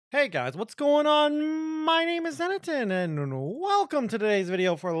Hey guys, what's going on? My name is Zenatan, and welcome to today's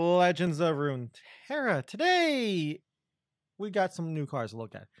video for Legends of Runeterra. Today, we got some new cards to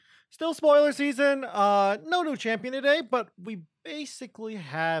look at. Still spoiler season, no new champion today, but we basically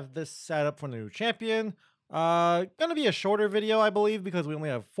have this setup for the new champion. Gonna be a shorter video, I believe, because we only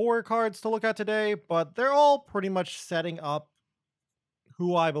have 4 cards to look at today, but they're all pretty much setting up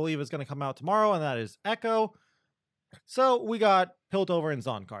who I believe is gonna come out tomorrow, and that is Ekko. So we got Piltover and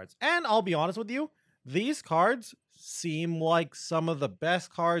Zon cards. And I'll be honest with you, these cards seem like some of the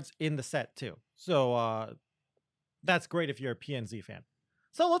best cards in the set too. So that's great if you're a PNZ fan.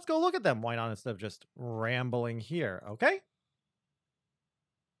 So let's go look at them. Why not, instead of just rambling here, okay?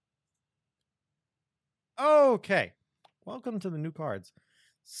 Okay. Welcome to the new cards.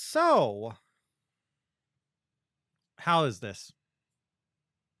 So, how is this?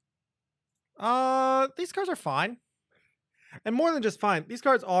 These cards are fine. And more than just fine, these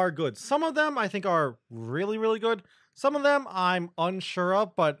cards are good. Some of them I think are really, really good. Some of them I'm unsure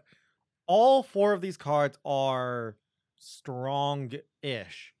of, but all 4 of these cards are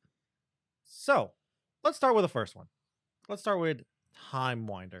strong-ish. So, let's start with the first one. Let's start with Time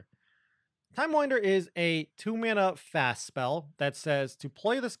Winder. Time Winder is a 2-mana fast spell that says to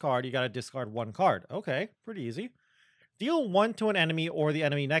play this card, you gotta discard 1 card. Okay, pretty easy. Deal 1 to an enemy or the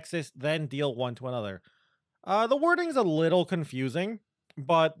enemy nexus, then deal 1 to another. The wording's a little confusing,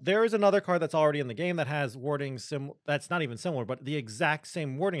 but there is another card that's already in the game that has wording that's not even similar, but the exact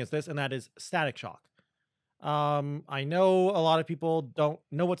same wording as this, and that is Static Shock. I know a lot of people don't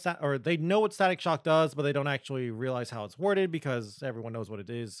know what they know what Static Shock does, but they don't actually realize how it's worded because everyone knows what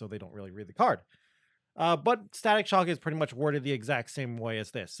it is, so they don't really read the card. But Static Shock is pretty much worded the exact same way as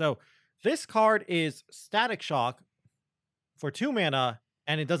this. So this card is Static Shock for 2 mana,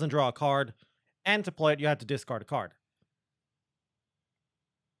 and it doesn't draw a card. And to play it, you have to discard a card.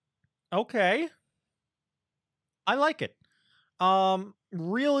 Okay. I like it.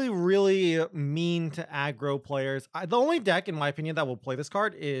 Really, really mean to aggro players. The only deck, in my opinion, that will play this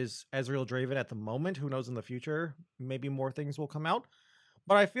card is Ezreal Draven at the moment. Who knows in the future? Maybe more things will come out.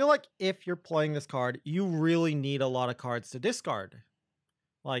 But I feel like if you're playing this card, you really need a lot of cards to discard.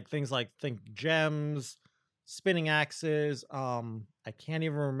 Like things like gems, spinning axes. I can't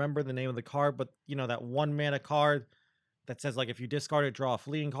even remember the name of the card, but you know, that 1 mana card that says like if you discard it, draw a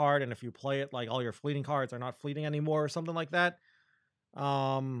fleeting card, and if you play it, like all your fleeting cards are not fleeting anymore, or something like that.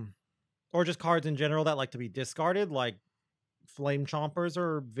 Or just cards in general that like to be discarded, like Flame Chompers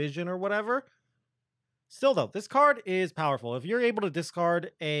or Vision or whatever. Still though, this card is powerful. If you're able to discard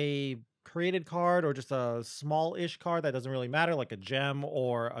a created card or just a small-ish card that doesn't really matter, like a gem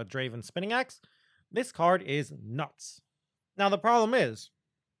or a Draven Spinning Axe, this card is nuts. Now the problem is,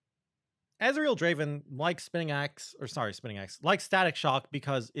 Ezreal Draven likes Spinning Axe, likes Static Shock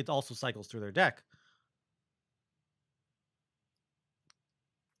because it also cycles through their deck.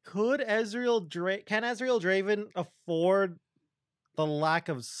 Can Ezreal Draven afford the lack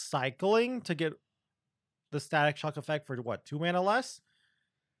of cycling to get the Static Shock effect for what, 2 mana less?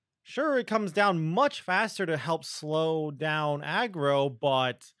 Sure, it comes down much faster to help slow down aggro,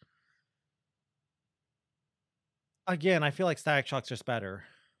 but again, I feel like Static Shock's just better.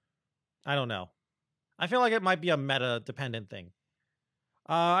 I don't know. I feel like it might be a meta-dependent thing.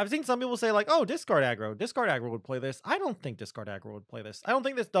 I've seen some people say like, oh, discard aggro. Discard aggro would play this. I don't think discard aggro would play this. I don't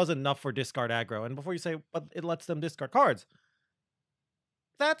think this does enough for discard aggro. And before you say, but it lets them discard cards,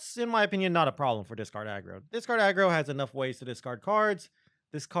 that's, in my opinion, not a problem for discard aggro. Discard aggro has enough ways to discard cards.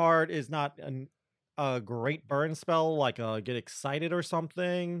 This card is not a great burn spell like Get Excited or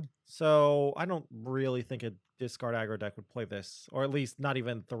something. So I don't really think a discard aggro deck would play this, or at least not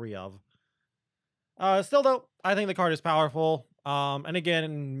even 3 of. Still though, I think the card is powerful. And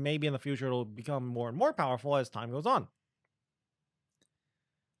again, maybe in the future it'll become more and more powerful as time goes on.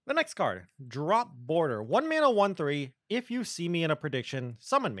 The next card, Drop Border. 1 mana, 1/3. If you see me in a prediction,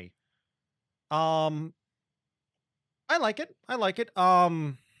 summon me. I like it. I like it.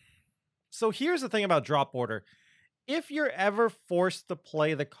 So here's the thing about Drop Border. If you're ever forced to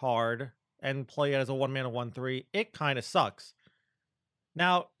play the card and play it as a 1 mana, 1/3, it kind of sucks.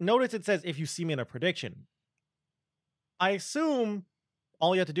 Now, notice it says if you see me in a prediction. I assume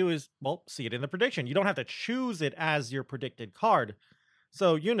all you have to do is, well, see it in the prediction. You don't have to choose it as your predicted card.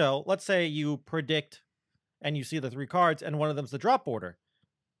 So, you know, let's say you predict and you see the 3 cards and one of them's the Drop Border.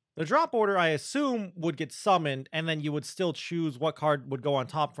 The Drop Border, I assume, would get summoned, and then you would still choose what card would go on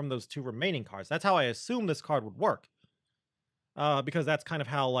top from those 2 remaining cards. That's how I assume this card would work. Because that's kind of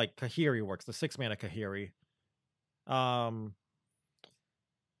how, like, Kahiri works, the 6 mana Kahiri.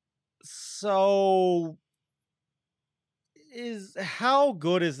 So is how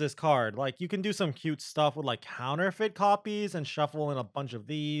good is this card? Like, you can do some cute stuff with like counterfeit copies and shuffle in a bunch of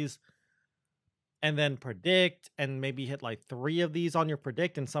these and then predict and maybe hit like 3 of these on your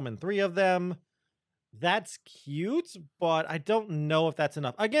predict and summon 3 of them. That's cute, but I don't know if that's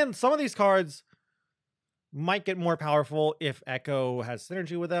enough. Again, some of these cards might get more powerful if Ekko has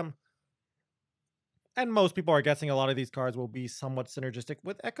synergy with them. And most people are guessing a lot of these cards will be somewhat synergistic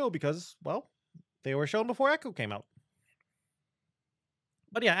with Ekko because, well, they were shown before Ekko came out.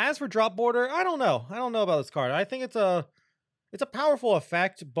 But yeah, as for drop border, I don't know. I don't know about this card. I think it's a powerful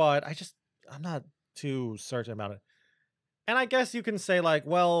effect, but I'm not too certain about it. And I guess you can say like,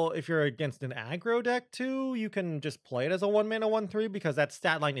 well, if you're against an aggro deck too, you can just play it as a 1-mana 1/3 because that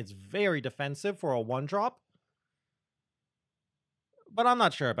stat line is very defensive for a 1-drop. But I'm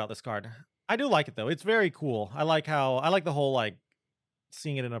not sure about this card. I do like it though. It's very cool. I like the whole like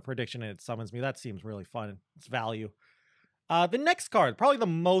seeing it in a prediction and it summons me. That seems really fun. It's value. The next card, probably the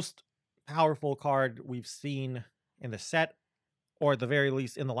most powerful card we've seen in the set, or at the very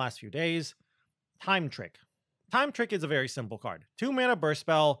least in the last few days, Time Trick. Time Trick is a very simple card. 2-mana burst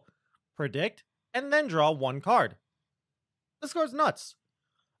spell, predict, and then draw 1 card. This card's nuts.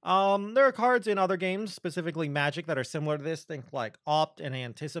 There are cards in other games, specifically Magic, that are similar to this. Think like Opt and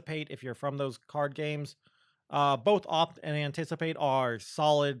Anticipate if you're from those card games. Both Opt and Anticipate are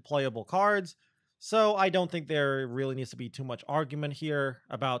solid playable cards, so I don't think there really needs to be too much argument here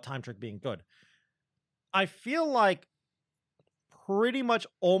about Time Trick being good. I feel like pretty much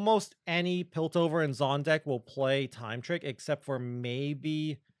almost any Piltover and Zon deck will play Time Trick, except for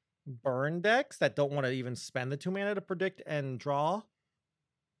maybe burn decks that don't want to even spend the 2 mana to predict and draw,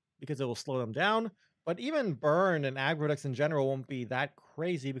 because it will slow them down. But even burn and aggro decks in general won't be that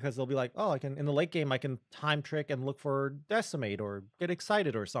crazy because they'll be like, oh, I can in the late game I can Time Trick and look for Decimate or get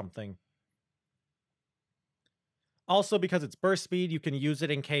excited or something. Also, because it's burst speed, you can use it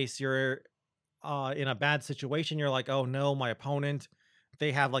in case you're in a bad situation. You're like, oh no, my opponent,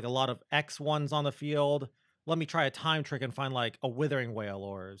 they have like a lot of X1s on the field. Let me try a Time Trick and find like a Withering Wail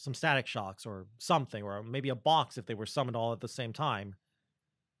or some Static Shocks or something, or maybe a box if they were summoned all at the same time.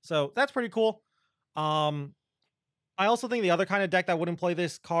 So that's pretty cool. I also think the other kind of deck that wouldn't play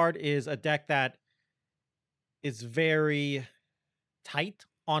this card is a deck that is very tight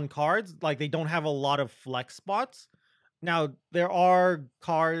on cards. Like, they don't have a lot of flex spots. Now, there are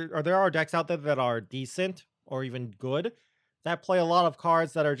decks out there that are decent or even good that play a lot of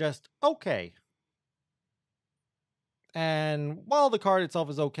cards that are just okay. And while the card itself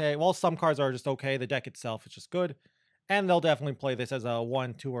is okay, while some cards are just okay, the deck itself is just good. And they'll definitely play this as a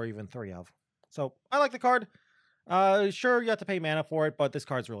 1, 2, or even 3 of. So I like the card. Sure, you have to pay mana for it, but this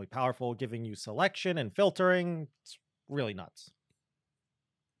card's really powerful, giving you selection and filtering. It's really nuts.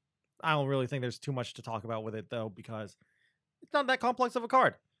 I don't really think there's too much to talk about with it, though, because it's not that complex of a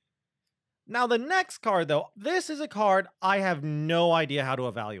card. Now, the next card, though, this is a card I have no idea how to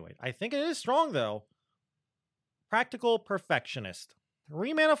evaluate. I think it is strong, though. Practical Perfectionist.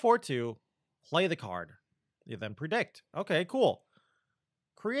 3 mana 4/2. Play the card. You then predict. Okay, cool.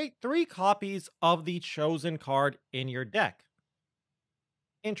 Create 3 copies of the chosen card in your deck.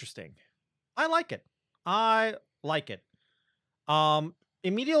 Interesting. I like it. I like it.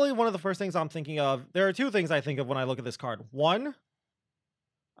 Immediately, one of the first things I'm thinking of, there are 2 things I think of when I look at this card. One,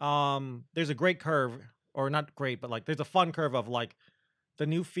 there's a great curve, or not great, but like there's a fun curve of like the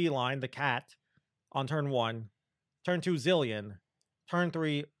new feline, the cat, on turn 1, turn 2 Zillion, turn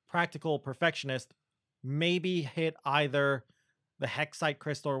 3 Practical Perfectionist, maybe hit either the Hexite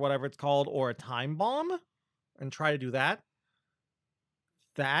Crystal or whatever it's called, or a Time Bomb, and try to do that.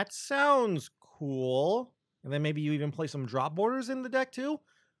 That sounds cool. And then maybe you even play some drop borders in the deck too.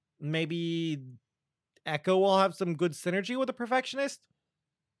 Maybe Ekko will have some good synergy with the Perfectionist.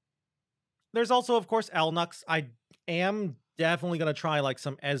 There's also, of course, Elnux. I am definitely going to try like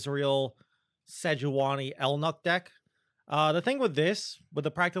some Ezreal, Sejuani, Elnux deck. The thing with this, with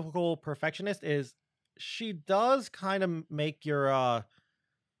the Practical Perfectionist, is she does kind of make your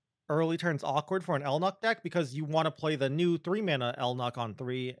early turns awkward for an Elnux deck because you want to play the new 3-mana Elnux on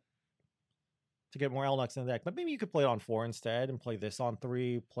 3 to get more Elnux in the deck. But maybe you could play it on 4 instead and play this on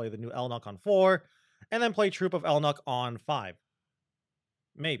 3, play the new Elnux on 4, and then play Troop of Elnux on 5.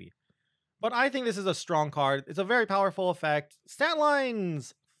 Maybe. But I think this is a strong card. It's a very powerful effect. Stat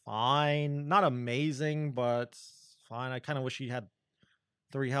line's fine. Not amazing, but fine. I kind of wish he had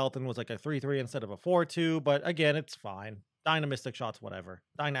 3 health and was like a 3/3 instead of a 4/2. But again, it's fine. Dynamistic shots, whatever.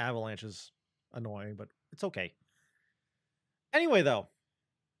 Dyna Avalanche is annoying, but it's okay. Anyway, though,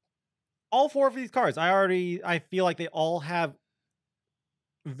 all 4 of these cards, I feel like they all have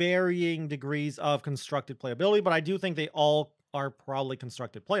varying degrees of constructed playability, but I do think they all are probably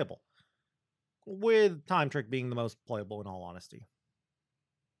constructed playable, with Time Trick being the most playable in all honesty.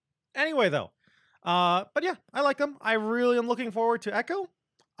 Anyway, though, but yeah, I like them. I really am looking forward to Ekko.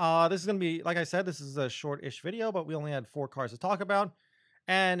 This is going to be, like I said, this is a short-ish video, but we only had 4 cards to talk about.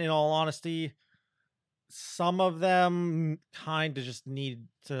 And in all honesty, some of them kind of just need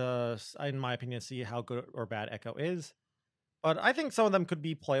to, in my opinion, see how good or bad Ekko is. But I think some of them could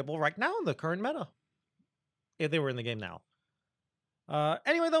be playable right now in the current meta, if they were in the game now.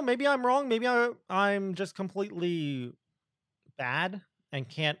 Anyway, though, maybe I'm wrong. Maybe I'm just completely bad and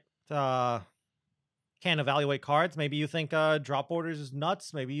can't evaluate cards. Maybe you think Drop Orders is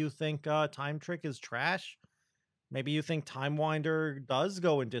nuts. Maybe you think Time Trick is trash. Maybe you think Time Winder does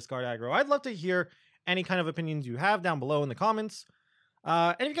go in discard aggro. I'd love to hear any kind of opinions you have down below in the comments.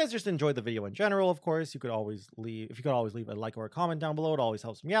 And if you guys just enjoyed the video in general, of course, you could always leave a like or a comment down below. It always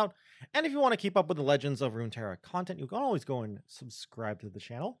helps me out. And if you want to keep up with the Legends of Runeterra content, you can always go and subscribe to the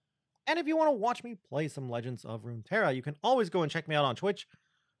channel. And if you want to watch me play some Legends of Runeterra, you can always go and check me out on Twitch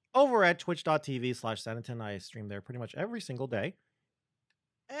over at twitch.tv/Senaton. I stream there pretty much every single day.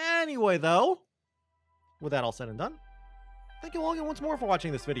 Anyway, though, with that all said and done, thank you all again once more for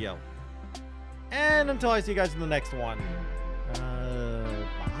watching this video. And until I see you guys in the next one,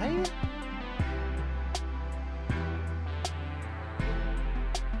 bye?